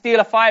decided to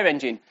steal a fire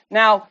engine.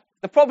 Now,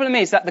 the problem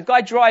is that the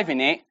guy driving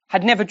it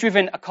had never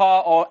driven a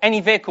car or any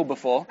vehicle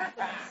before.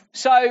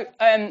 So,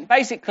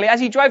 basically,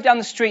 as he drove down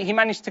the street, he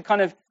managed to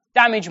kind of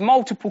damage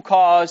multiple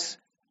cars,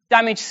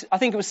 damage, I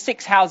think it was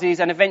 6 houses,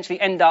 and eventually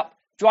end up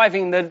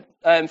driving the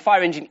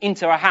fire engine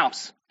into a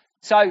house.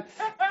 So,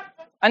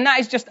 and that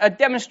is just a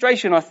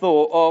demonstration, I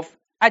thought, of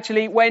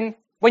actually when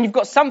you've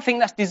got something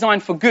that's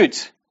designed for good,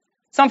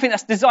 something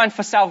that's designed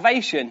for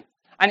salvation,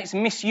 and it's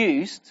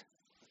misused,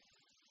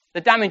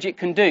 the damage it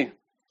can do.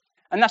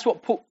 And that's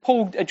what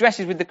Paul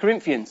addresses with the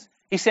Corinthians.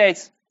 He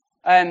says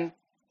in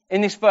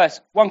this verse,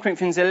 1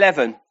 Corinthians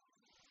 11,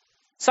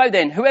 so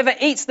then, whoever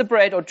eats the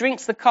bread or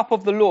drinks the cup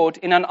of the Lord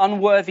in an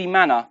unworthy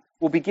manner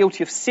will be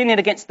guilty of sinning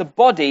against the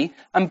body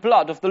and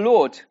blood of the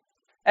Lord.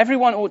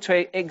 Everyone ought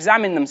to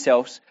examine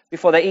themselves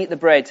before they eat the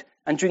bread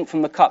and drink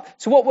from the cup.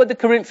 So what were the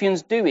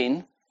Corinthians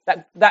doing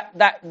that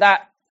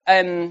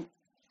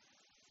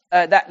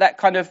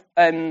kind of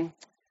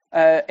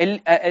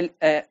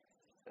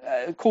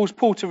caused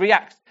Paul to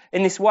react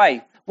in this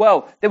way?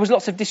 Well, there was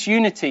lots of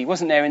disunity,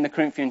 wasn't there, in the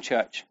Corinthian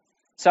church?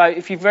 So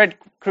if you've read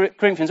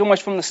Corinthians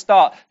almost from the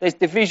start, there's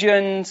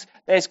divisions,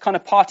 there's kind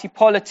of party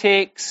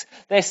politics,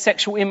 there's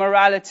sexual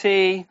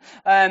immorality,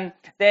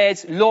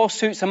 there's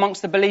lawsuits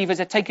amongst the believers,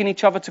 they're taking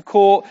each other to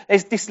court,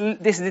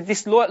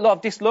 there's lot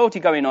of disloyalty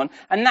going on,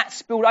 and that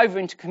spilled over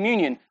into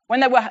communion. when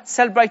they were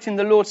celebrating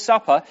the Lord's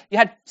Supper, you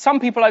had some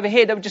people over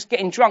here that were just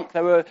getting drunk. They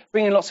were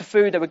bringing lots of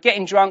food. They were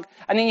getting drunk.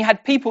 And then you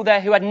had people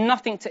there who had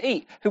nothing to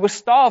eat, who were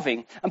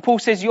starving. And Paul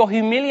says, you're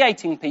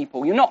humiliating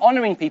people. You're not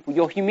honoring people.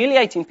 You're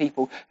humiliating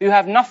people who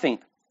have nothing.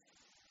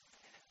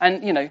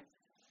 And,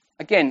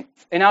 again,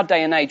 in our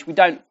day and age, we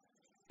don't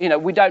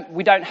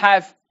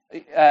have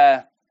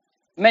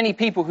many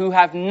people who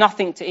have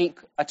nothing to eat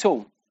at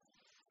all.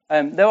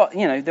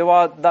 There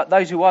are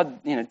those who are,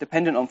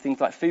 dependent on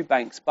things like food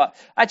banks. But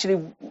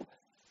actually,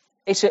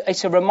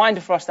 it's a reminder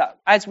for us that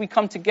as we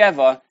come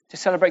together to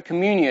celebrate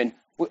communion,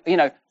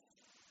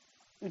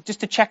 just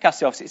to check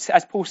ourselves, it's,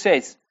 as Paul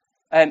says,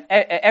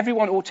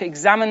 everyone ought to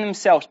examine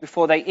themselves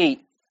before they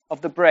eat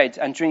of the bread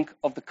and drink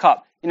of the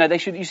cup. You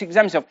should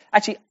examine themselves.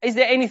 Actually, is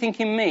there anything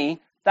in me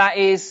that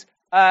is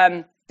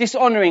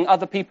dishonoring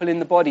other people in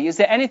the body? Is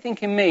there anything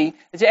in me?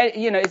 Is there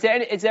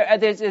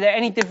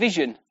any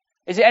division?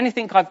 Is there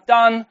anything I've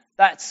done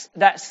that's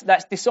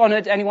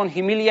dishonored anyone,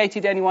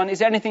 humiliated anyone? Is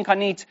there anything I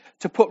need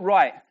to put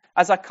right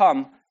as I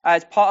come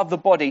as part of the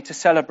body to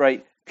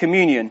celebrate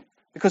communion?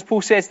 Because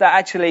Paul says that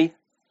actually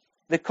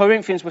the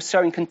Corinthians were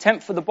showing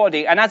contempt for the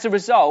body, and as a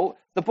result,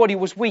 the body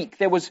was weak.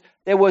 There was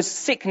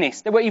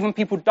sickness. There were even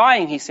people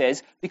dying, he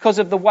says, because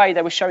of the way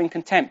they were showing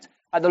contempt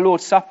at the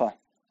Lord's Supper.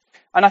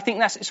 And I think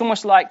it was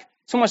almost like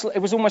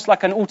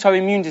an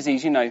autoimmune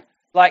disease,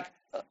 like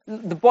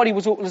the body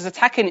was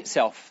attacking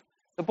itself.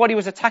 The body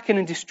was attacking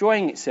and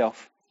destroying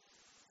itself.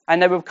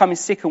 And they were becoming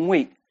sick and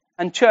weak.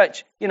 And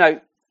church,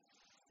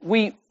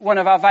 one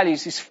of our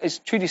values is, as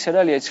Trudy said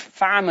earlier, is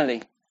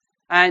family.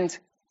 And,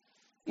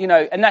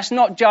 and that's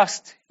not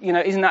just,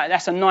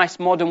 that's a nice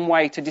modern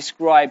way to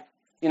describe,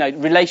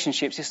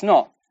 relationships. It's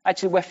not.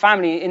 Actually, we're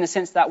family in the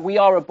sense that we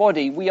are a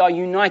body. We are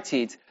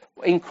united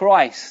in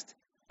Christ.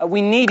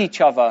 We need each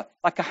other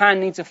like a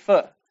hand needs a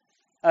foot.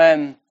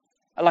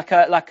 Like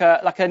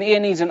an ear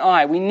needs an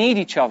eye. We need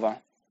each other.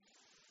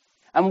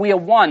 And we are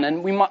one,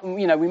 and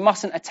we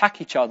mustn't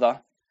attack each other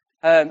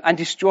and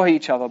destroy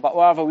each other, but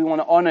rather we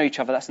want to honor each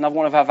other. That's another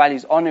one of our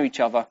values, honor each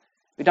other.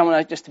 We don't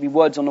want it just to be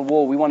words on the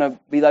wall. We want to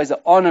be those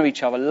that honor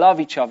each other, love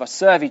each other,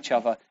 serve each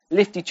other,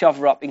 lift each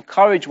other up,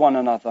 encourage one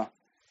another,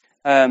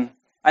 and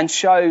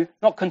show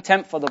not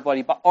contempt for the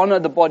body, but honor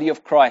the body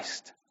of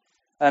Christ.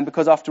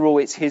 Because after all,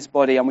 it's his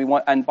body,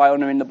 and by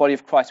honoring the body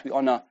of Christ, we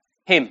honor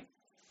him.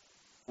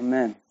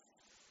 Amen.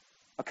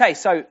 Okay,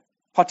 so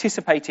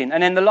participating.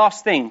 And then the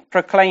last thing,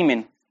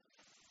 proclaiming.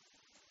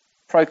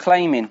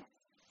 Proclaiming.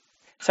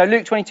 So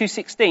Luke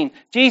 22:16,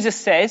 Jesus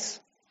said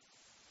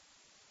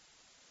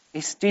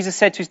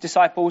to his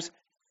disciples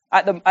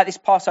at this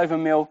Passover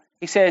meal,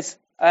 he says,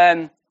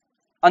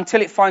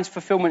 until it finds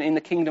fulfillment in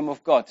the kingdom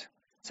of God.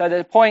 So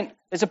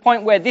there's a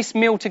point where this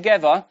meal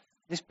together,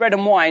 this bread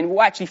and wine,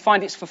 will actually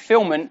find its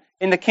fulfillment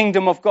in the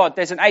kingdom of God.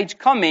 There's an age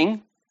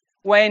coming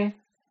when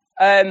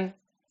the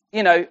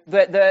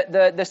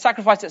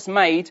sacrifice that's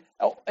made,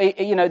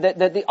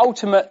 the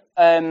ultimate,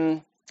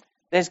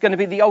 there's going to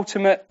be the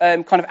ultimate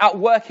kind of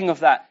outworking of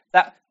that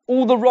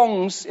all the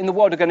wrongs in the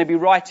world are going to be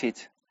righted,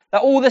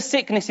 that all the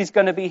sickness is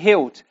going to be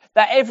healed,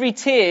 that every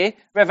tear,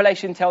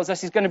 Revelation tells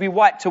us, is going to be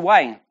wiped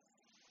away.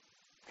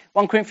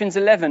 1 Corinthians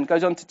 11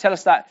 goes on to tell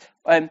us that,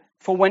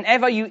 for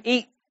whenever you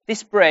eat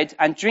this bread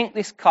and drink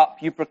this cup,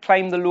 you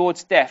proclaim the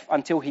Lord's death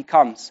until he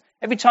comes.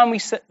 Every time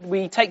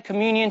we take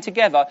communion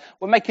together,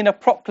 we're making a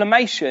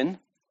proclamation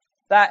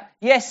that,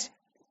 yes,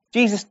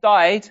 Jesus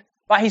died,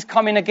 but he's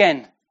coming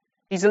again.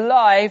 He's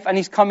alive and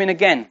he's coming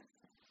again.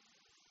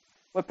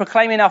 We're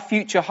proclaiming our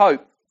future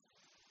hope.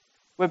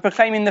 We're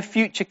proclaiming the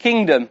future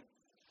kingdom.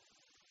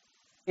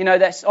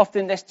 That's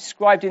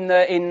described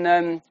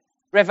in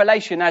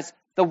Revelation as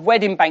the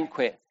wedding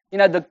banquet.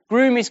 The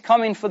groom is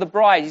coming for the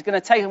bride. We're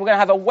going to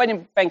have a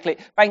wedding banquet.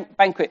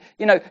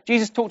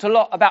 Jesus talked a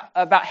lot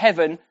about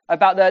heaven,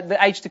 about the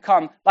age to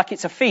come, like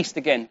it's a feast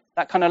again.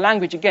 That kind of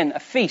language again, a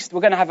feast.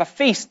 We're going to have a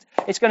feast.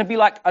 It's going to be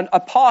like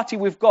a party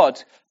with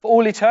God for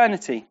all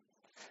eternity.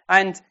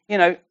 And,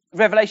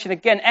 Revelation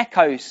again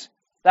echoes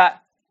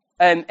that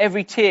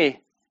every tear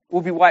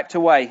will be wiped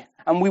away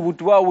and we will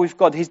dwell with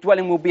God. His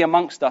dwelling will be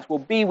amongst us. We'll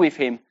be with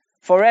him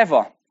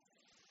forever.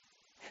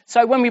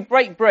 So when we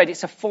break bread,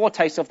 it's a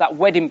foretaste of that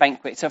wedding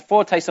banquet. It's a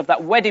foretaste of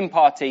that wedding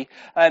party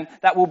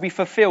that will be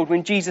fulfilled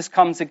when Jesus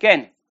comes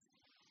again.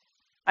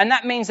 And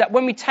that means that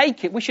when we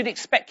take it, we should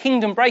expect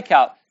kingdom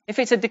breakout. If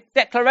it's a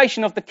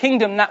declaration of the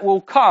kingdom that will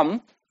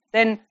come,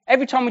 then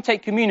every time we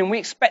take communion, we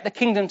expect the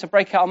kingdom to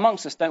break out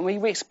amongst us, don't we?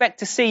 We expect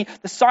to see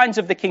the signs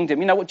of the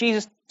kingdom. What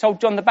Jesus told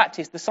John the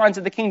Baptist, the signs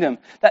of the kingdom,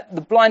 that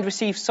the blind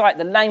receive sight,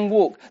 the lame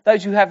walk,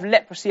 those who have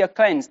leprosy are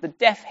cleansed, the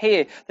deaf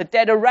hear, the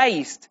dead are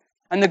raised,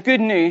 and the good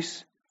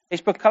news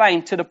is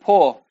proclaimed to the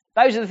poor.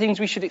 Those are the things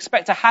we should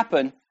expect to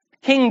happen,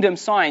 kingdom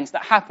signs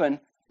that happen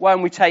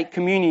when we take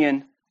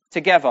communion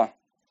together.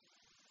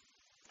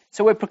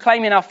 So we're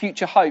proclaiming our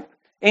future hope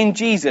in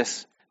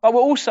Jesus. But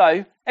we're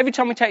also, every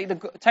time we take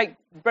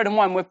bread and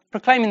wine, we're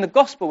proclaiming the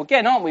gospel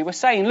again, aren't we? We're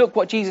saying, look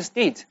what Jesus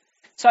did.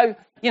 So,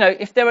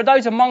 if there are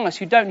those among us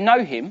who don't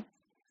know him,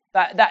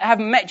 that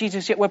haven't met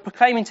Jesus yet, we're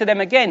proclaiming to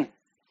them again,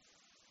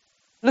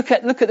 Look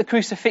at the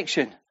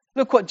crucifixion.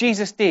 Look what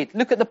Jesus did.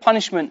 Look at the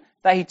punishment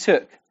that he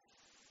took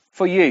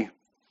for you.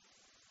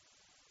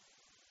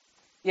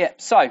 Yeah,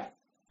 so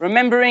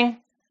remembering,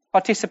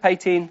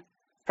 participating,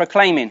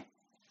 proclaiming.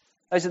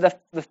 Those are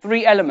the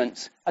three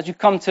elements as you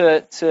come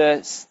to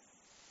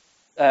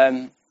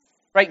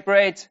break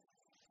bread,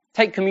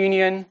 take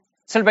communion,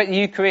 celebrate the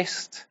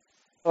Eucharist.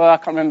 Or I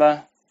can't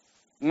remember,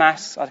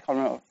 Mass. I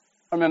can't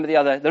remember the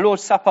other. The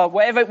Lord's Supper,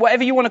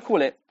 whatever you want to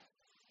call it.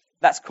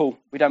 That's cool.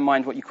 We don't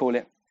mind what you call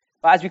it.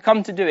 But as we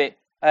come to do it,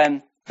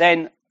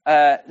 then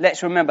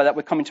let's remember that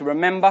we're coming to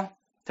remember,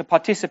 to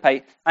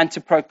participate, and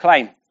to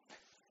proclaim.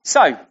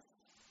 So,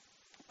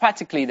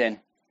 practically then,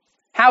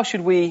 how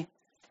should we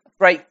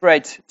break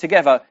bread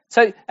together?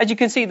 So, as you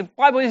can see, the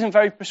Bible isn't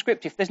very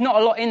prescriptive. There's not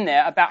a lot in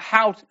there about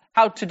how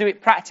to do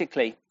it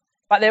practically.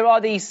 But there are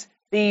these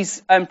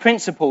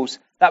principles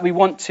that we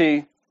want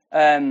to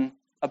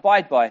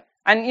abide by.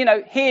 And,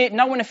 here,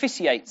 no one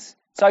officiates.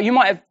 So you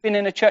might have been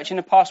in a church in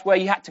the past where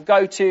you had to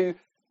go to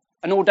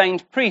an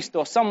ordained priest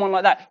or someone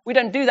like that. We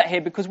don't do that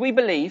here because we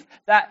believe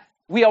that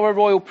we are a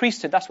royal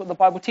priesthood. That's what the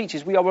Bible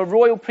teaches. We are a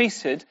royal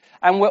priesthood,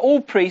 and we're all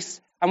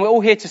priests, and we're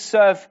all here to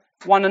serve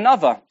one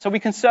another. So we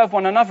can serve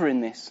one another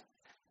in this.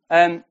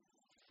 And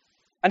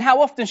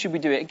how often should we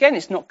do it? Again,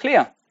 it's not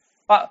clear.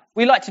 But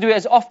we like to do it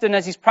as often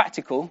as is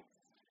practical,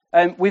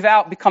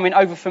 without becoming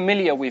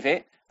over-familiar with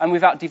it, and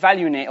without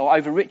devaluing it or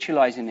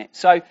over-ritualizing it.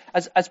 So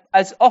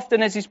as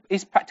often as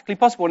is practically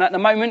possible. And at the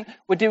moment,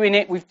 we're doing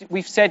it,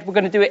 we've said we're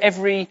going to do it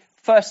every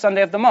first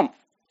Sunday of the month.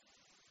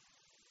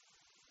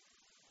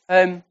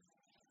 So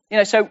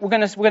we're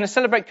going to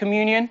celebrate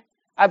communion,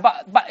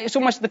 but it's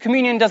almost the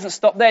communion doesn't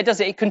stop there, does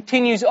it? It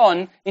continues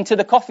on into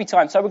the coffee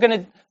time. So we're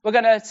going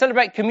to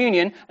celebrate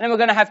communion, and then we're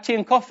going to have tea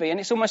and coffee,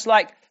 and it's almost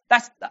like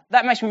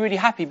that makes me really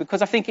happy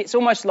because I think it's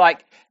almost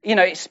like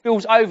it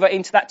spills over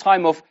into that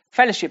time of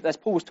fellowship, as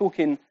Paul was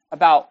talking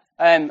about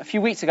a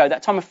few weeks ago.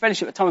 That time of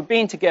fellowship, that time of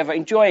being together,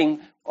 enjoying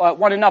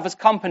one another's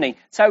company.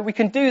 So we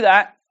can do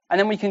that, and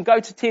then we can go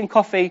to tea and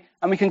coffee,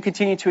 and we can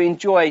continue to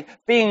enjoy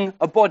being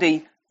a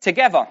body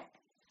together.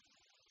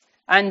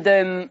 And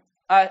it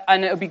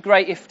would be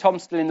great if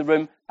Tom's still in the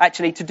room,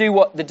 actually, to do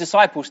what the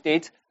disciples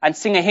did and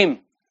sing a hymn,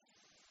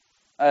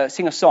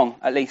 sing a song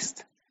at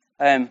least,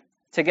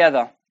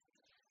 together.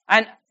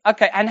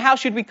 And how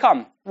should we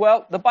come?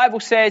 Well, the Bible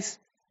says,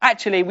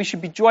 actually, we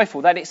should be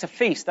joyful, that it's a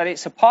feast, that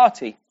it's a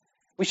party.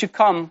 We should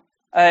come.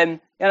 I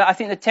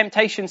think the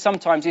temptation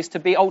sometimes is to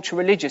be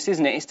ultra-religious,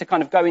 isn't it? It's to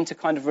kind of go into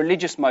kind of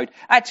religious mode.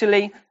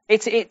 Actually,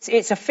 it's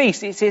a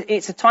feast.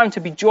 It's a time to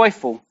be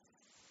joyful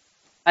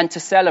and to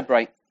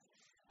celebrate.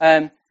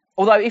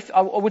 Although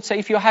I would say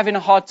if you're having a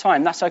hard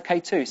time, that's okay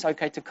too. It's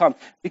okay to come.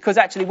 Because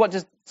actually, what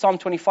does Psalm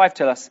 25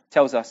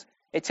 tells us?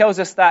 It tells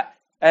us that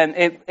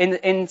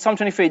in Psalm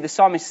 23, the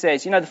psalmist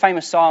says, the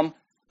famous psalm,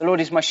 the Lord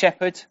is my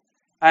shepherd.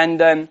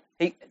 And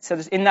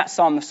so in that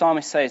psalm, the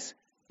psalmist says,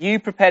 you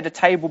prepared a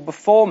table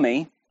before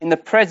me in the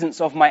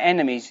presence of my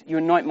enemies. You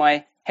anoint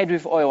my head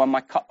with oil and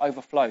my cup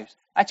overflows.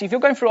 Actually, if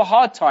you're going through a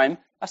hard time,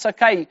 that's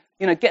okay.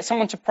 Get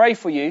someone to pray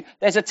for you.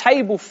 There's a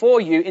table for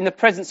you in the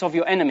presence of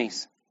your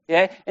enemies.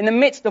 Yeah, in the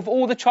midst of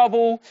all the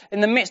trouble, in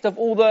the midst of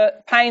all the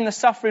pain, the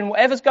suffering,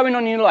 whatever's going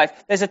on in your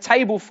life, there's a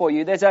table for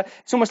you.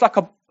 It's almost like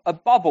a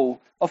bubble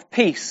of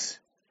peace,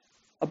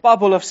 a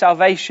bubble of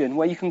salvation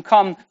where you can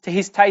come to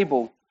his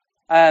table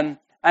and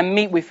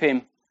meet with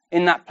him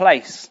in that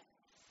place.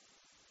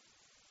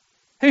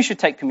 Who should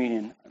take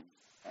communion?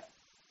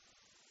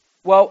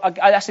 Well,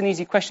 that's an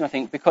easy question, I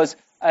think, because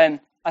I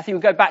think we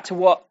go back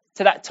to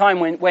that time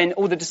when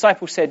all the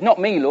disciples said, "Not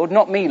me, Lord,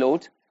 not me,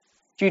 Lord."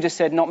 Judas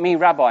said, "Not me,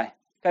 Rabbi."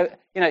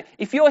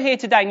 If you're here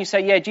today and you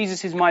say, "Yeah,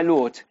 Jesus is my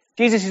Lord.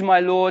 Jesus is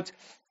my Lord.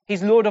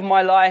 He's Lord of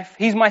my life.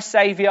 He's my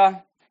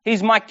Savior.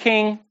 He's my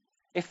King."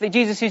 If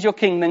Jesus is your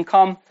King, then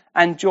come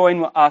and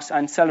join us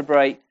and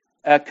celebrate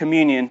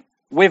communion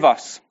with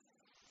us.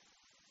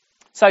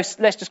 So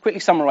let's just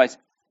quickly summarize.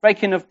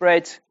 Breaking of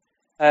bread.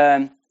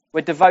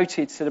 We're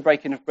devoted to the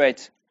breaking of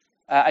bread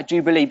at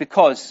Jubilee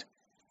because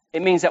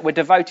it means that we're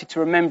devoted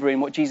to remembering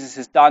what Jesus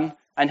has done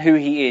and who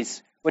he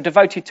is. We're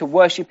devoted to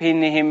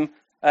worshipping him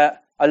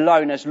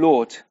alone as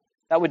Lord.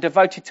 That we're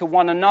devoted to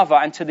one another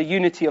and to the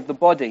unity of the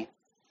body.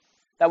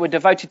 That we're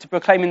devoted to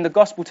proclaiming the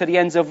gospel to the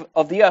ends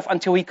of the earth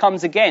until he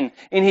comes again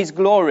in his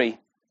glory.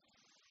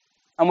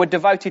 And we're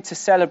devoted to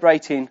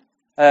celebrating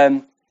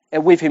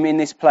with him in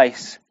this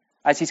place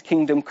as his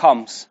kingdom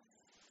comes.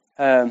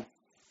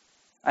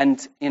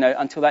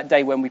 Until that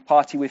day when we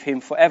party with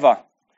him forever.